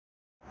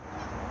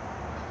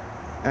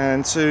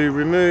And to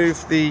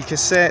remove the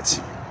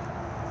cassette,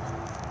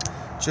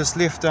 just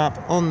lift up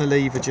on the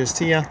lever just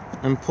here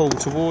and pull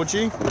towards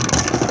you.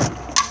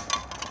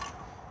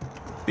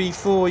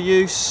 Before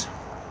use,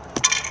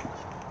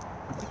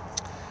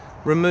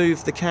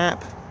 remove the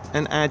cap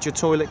and add your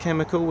toilet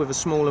chemical with a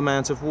small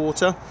amount of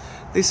water.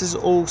 This is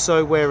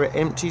also where it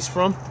empties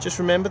from. Just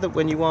remember that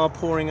when you are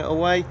pouring it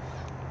away,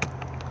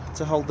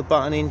 to hold the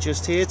button in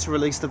just here to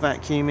release the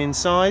vacuum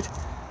inside.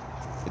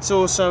 It's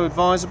also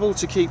advisable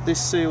to keep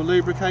this seal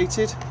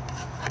lubricated.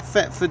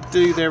 Thetford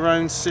do their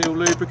own seal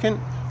lubricant,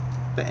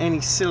 but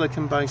any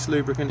silicone based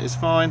lubricant is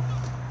fine,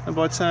 and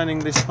by turning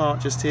this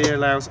part just here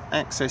allows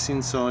access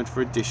inside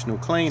for additional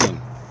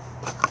cleaning.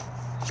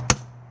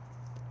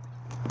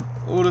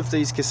 All of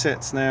these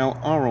cassettes now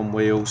are on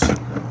wheels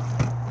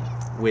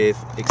with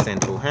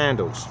extendable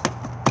handles.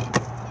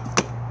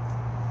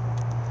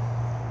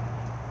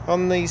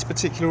 On these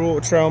particular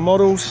Auto-Trail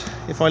models,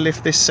 if I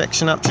lift this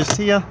section up just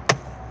here,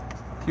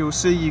 you'll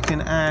see you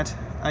can add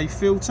a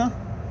filter.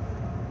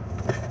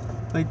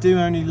 They do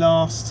only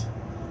last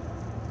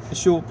a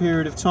short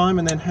period of time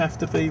and then have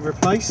to be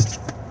replaced.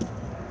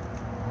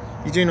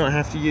 You do not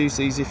have to use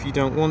these if you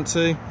don't want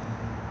to,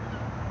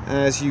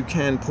 as you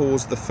can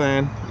pause the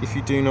fan if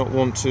you do not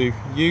want to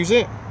use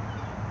it.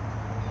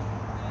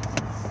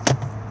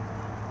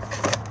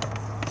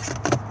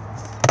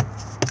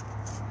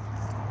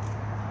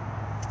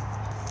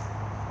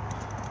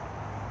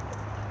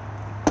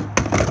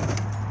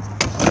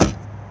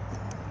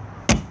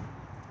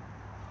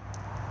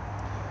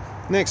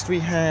 Next we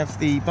have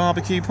the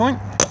barbecue point.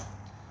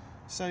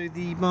 So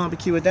the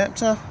barbecue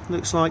adapter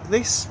looks like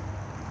this.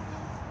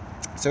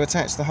 So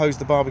attach the hose of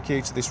the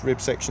barbecue to this rib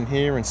section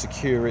here and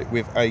secure it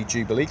with a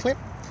Jubilee clip,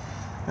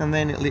 and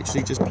then it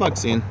literally just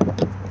plugs in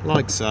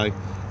like so,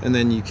 and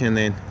then you can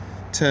then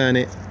turn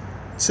it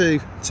to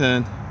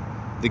turn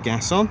the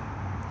gas on.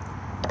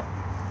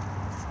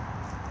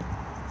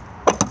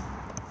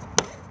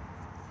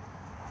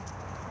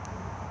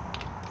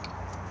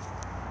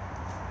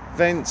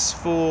 Vents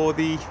for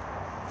the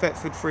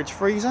Thetford fridge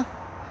freezer.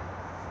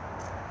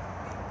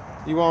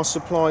 You are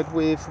supplied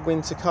with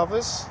winter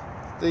covers.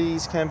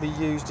 These can be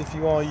used if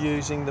you are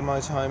using the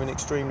motorhome in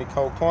extremely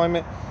cold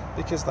climate,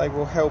 because they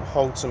will help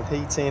hold some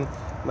heat in,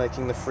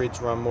 making the fridge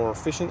run more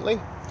efficiently.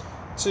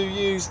 To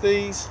use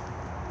these,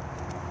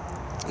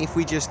 if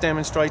we just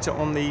demonstrate it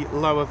on the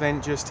lower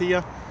vent just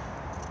here,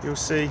 you'll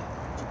see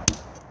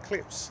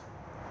clips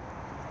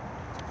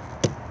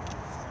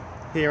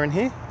here and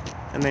here,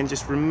 and then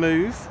just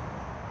remove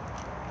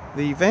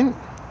the vent,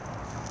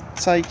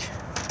 take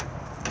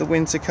the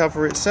winter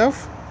cover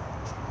itself,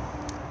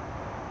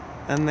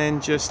 and then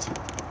just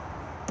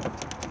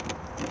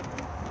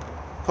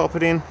pop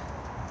it in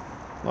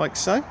like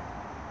so.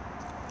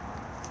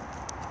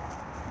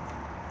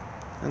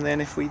 And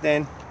then if we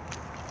then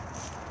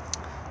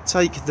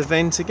take the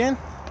vent again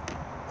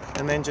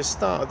and then just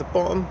start at the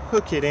bottom,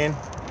 hook it in,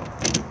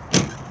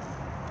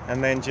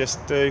 and then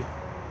just do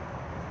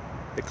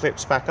the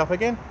clips back up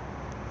again.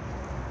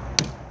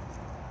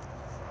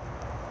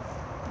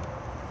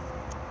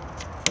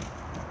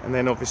 And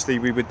then obviously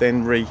we would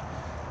then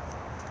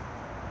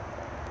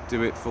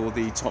do it for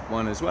the top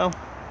one as well.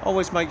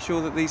 Always make sure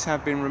that these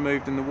have been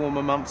removed in the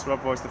warmer months, or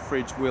otherwise the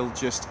fridge will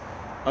just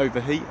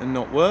overheat and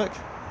not work.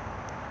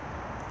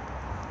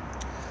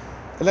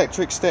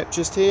 Electric step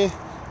just here.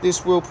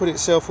 This will put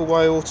itself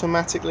away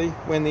automatically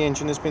when the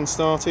engine has been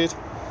started.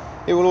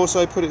 It will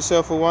also put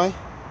itself away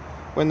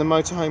when the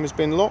motorhome has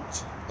been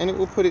locked, and it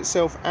will put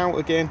itself out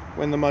again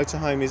when the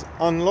motorhome is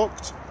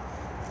unlocked.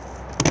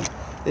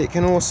 It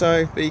can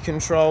also be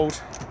controlled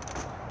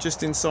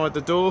just inside the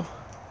door,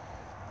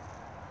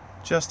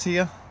 just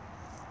here,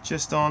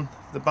 just on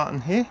the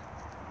button here.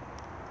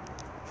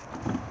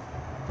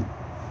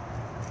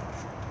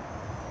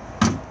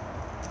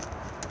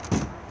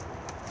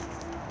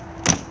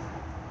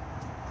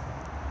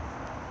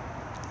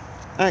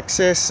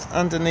 Access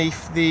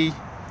underneath the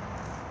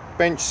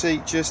bench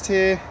seat just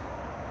here,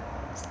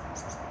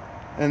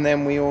 and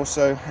then we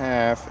also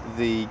have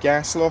the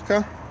gas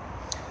locker.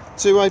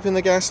 To open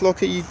the gas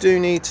locker, you do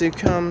need to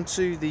come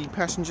to the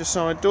passenger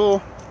side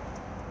door,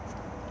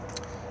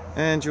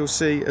 and you'll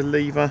see a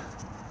lever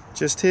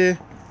just here.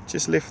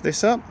 Just lift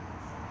this up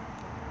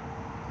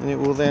and it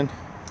will then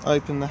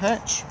open the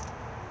hatch.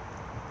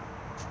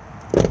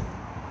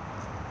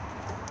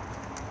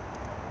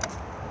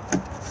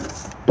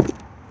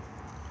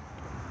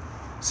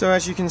 So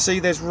as you can see,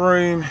 there's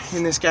room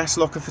in this gas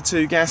locker for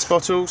 2 gas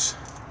bottles.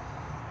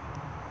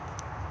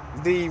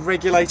 The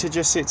regulator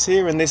just sits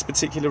here, and this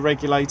particular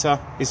regulator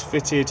is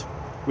fitted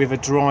with a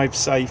drive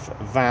safe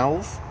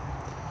valve.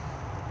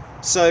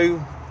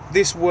 So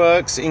this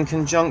works in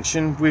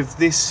conjunction with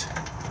this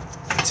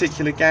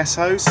particular gas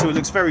hose, so it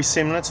looks very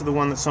similar to the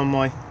one that's on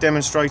my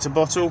demonstrator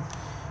bottle,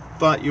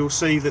 but you'll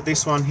see that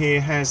this one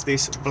here has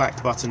this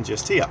black button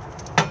just here.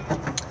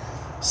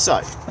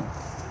 So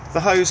the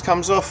hose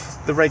comes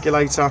off the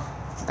regulator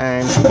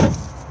and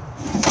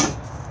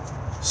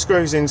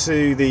screws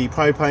into the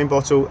propane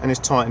bottle and is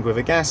tightened with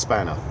a gas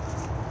spanner.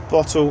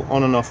 bottle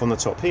on and off on the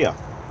top here.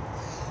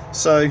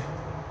 So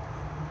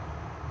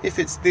if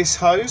it's this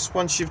hose,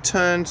 once you've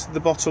turned the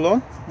bottle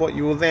on, what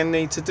you will then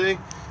need to do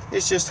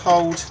is just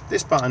hold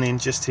this button in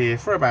just here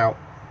for about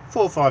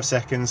 4 or 5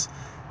 seconds,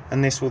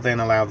 and this will then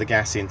allow the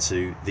gas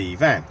into the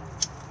van.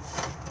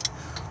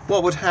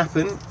 What would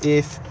happen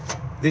if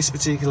this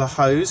particular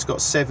hose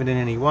got severed in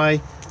any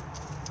way?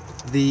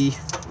 The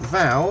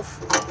valve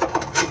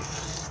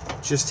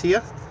just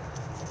here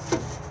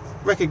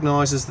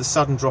recognises the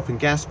sudden drop in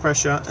gas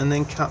pressure and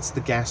then cuts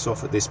the gas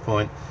off at this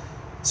point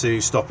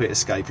to stop it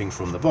escaping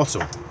from the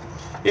bottle.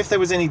 If there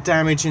was any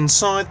damage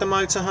inside the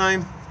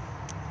motorhome,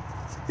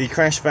 the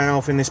crash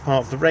valve in this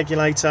part of the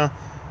regulator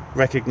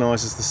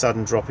recognises the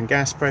sudden drop in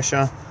gas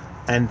pressure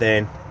and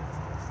then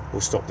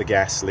will stop the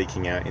gas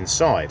leaking out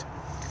inside.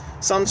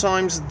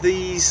 Sometimes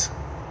these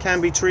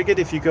can be triggered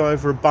if you go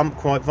over a bump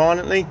quite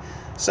violently.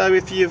 So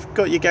if you've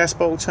got your gas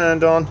bottle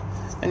turned on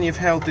and you've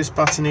held this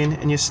button in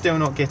and you're still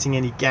not getting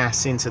any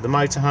gas into the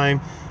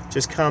motorhome,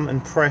 just come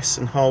and press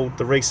and hold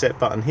the reset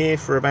button here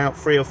for about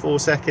 3 or 4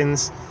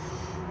 seconds,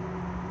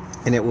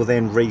 and it will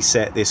then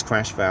reset this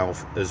crash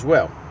valve as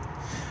well.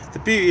 The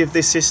beauty of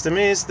this system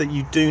is that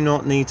you do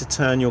not need to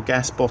turn your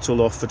gas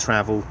bottle off for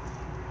travel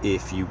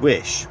if you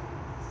wish.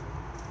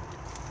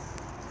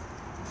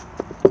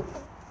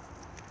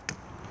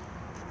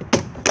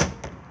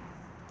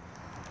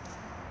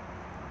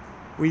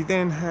 We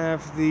then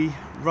have the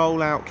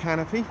roll-out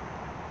canopy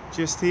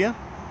just here,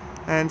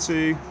 and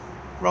to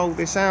roll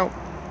this out,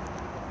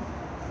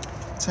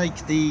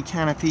 take the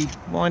canopy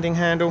winding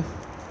handle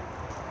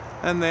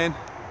and then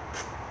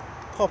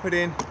pop it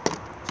in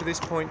to this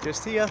point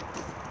just here,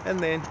 and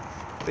then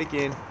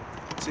begin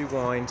to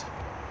wind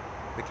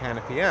the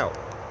canopy out.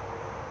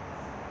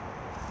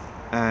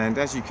 And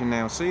as you can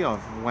now see,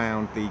 I've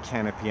wound the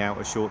canopy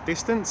out a short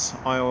distance.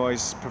 I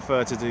always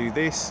prefer to do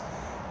this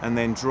and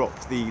then drop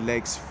the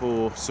legs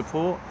for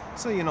support,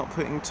 so you're not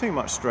putting too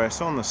much stress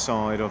on the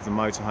side of the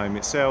motorhome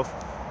itself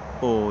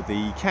or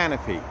the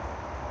canopy.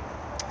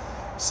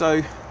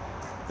 So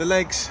the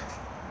legs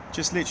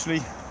just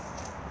literally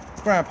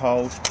grab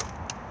hold,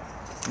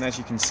 and as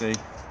you can see,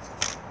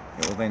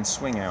 it will then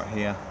swing out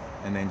here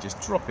and then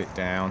just drop it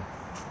down,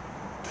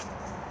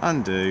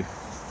 undo,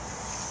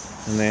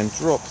 and then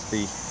drop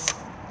the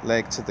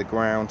leg to the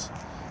ground,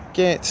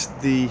 get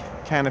the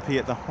canopy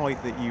at the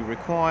height that you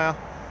require,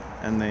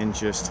 and then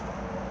just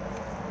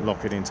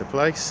lock it into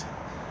place.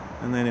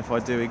 And then if I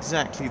do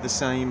exactly the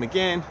same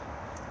again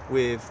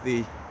with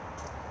the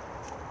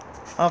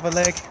other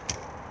leg,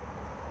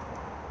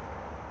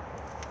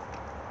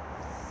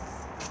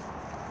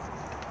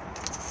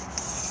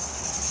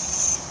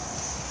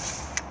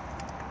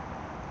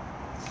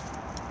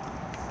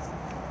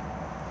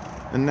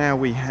 and now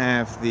we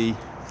have the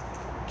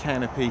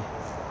canopy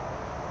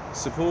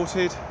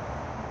supported,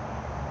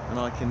 and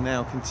I can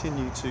now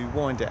continue to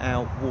wind it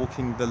out,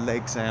 walking the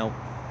legs out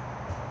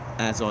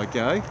as I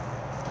go.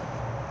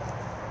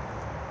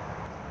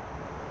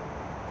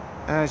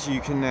 As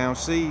you can now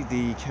see,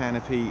 the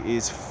canopy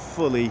is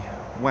fully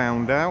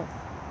wound out.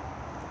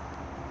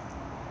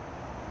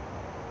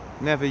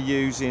 Never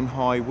use in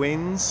high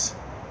winds,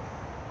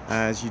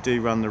 as you do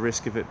run the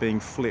risk of it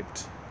being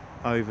flipped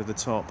over the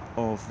top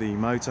of the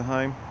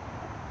motorhome.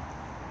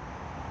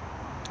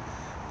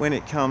 When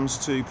it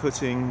comes to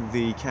putting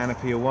the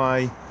canopy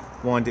away,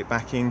 wind it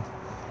back in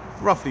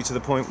roughly to the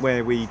point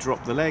where we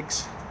drop the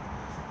legs,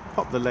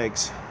 pop the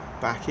legs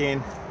back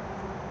in,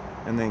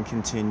 and then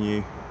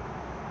continue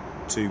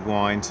to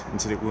wind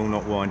until it will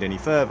not wind any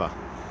further.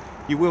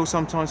 You will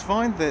sometimes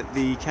find that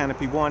the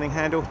canopy winding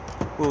handle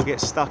will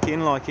get stuck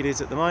in like it is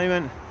at the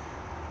moment.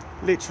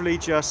 Literally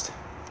just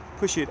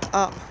push it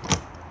up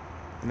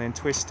and then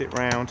twist it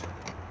round,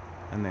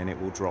 and then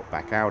it will drop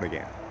back out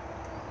again.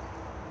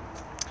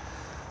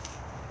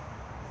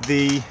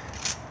 The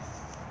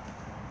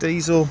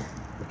diesel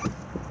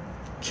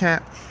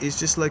cap is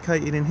just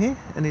located in here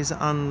and is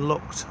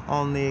unlocked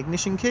on the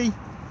ignition key.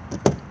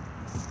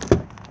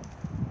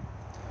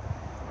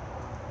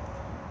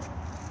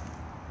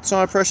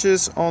 Tyre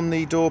pressures on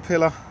the door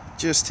pillar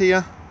just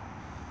here.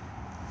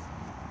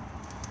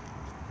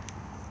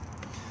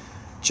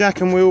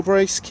 Jack and wheel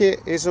brace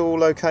kit is all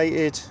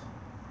located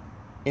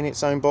in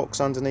its own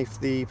box underneath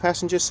the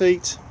passenger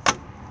seat.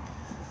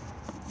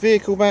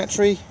 Vehicle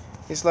battery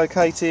is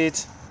located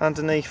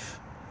underneath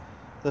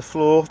the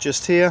floor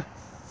just here,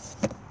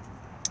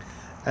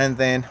 and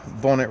then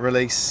bonnet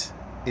release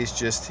is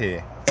just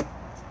here.